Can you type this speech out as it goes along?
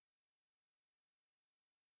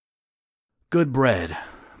Good bread,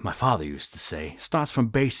 my father used to say, starts from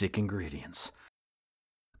basic ingredients.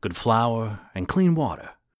 Good flour and clean water.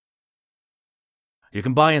 You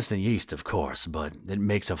can buy instant yeast, of course, but it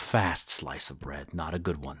makes a fast slice of bread, not a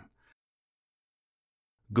good one.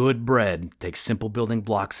 Good bread takes simple building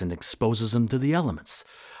blocks and exposes them to the elements,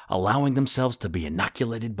 allowing themselves to be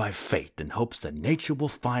inoculated by fate in hopes that nature will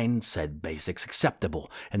find said basics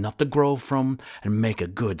acceptable enough to grow from and make a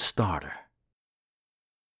good starter.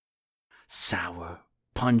 Sour,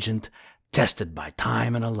 pungent, tested by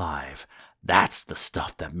time and alive, that's the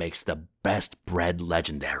stuff that makes the best bread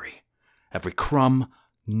legendary. Every crumb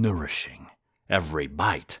nourishing, every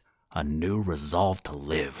bite a new resolve to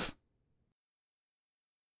live.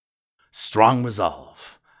 Strong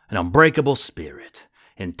resolve, an unbreakable spirit,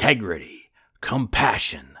 integrity,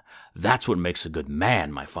 compassion. That's what makes a good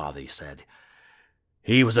man, my father said.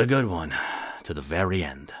 He was a good one, to the very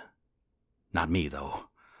end. Not me, though.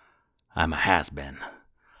 I'm a has-been.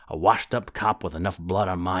 A washed-up cop with enough blood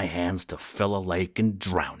on my hands to fill a lake and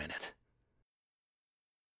drown in it.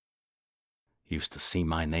 Used to see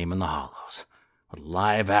my name in the hollows, with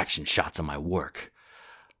live-action shots of my work.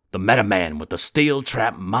 The meta-man with the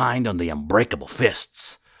steel-trap mind and the unbreakable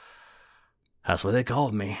fists. That's what they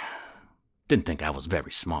called me. Didn't think I was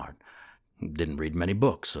very smart. Didn't read many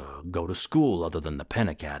books or go to school other than the Penn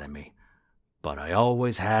Academy. But I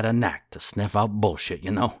always had a knack to sniff out bullshit,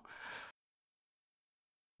 you know.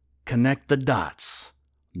 Connect the dots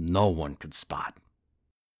no one could spot.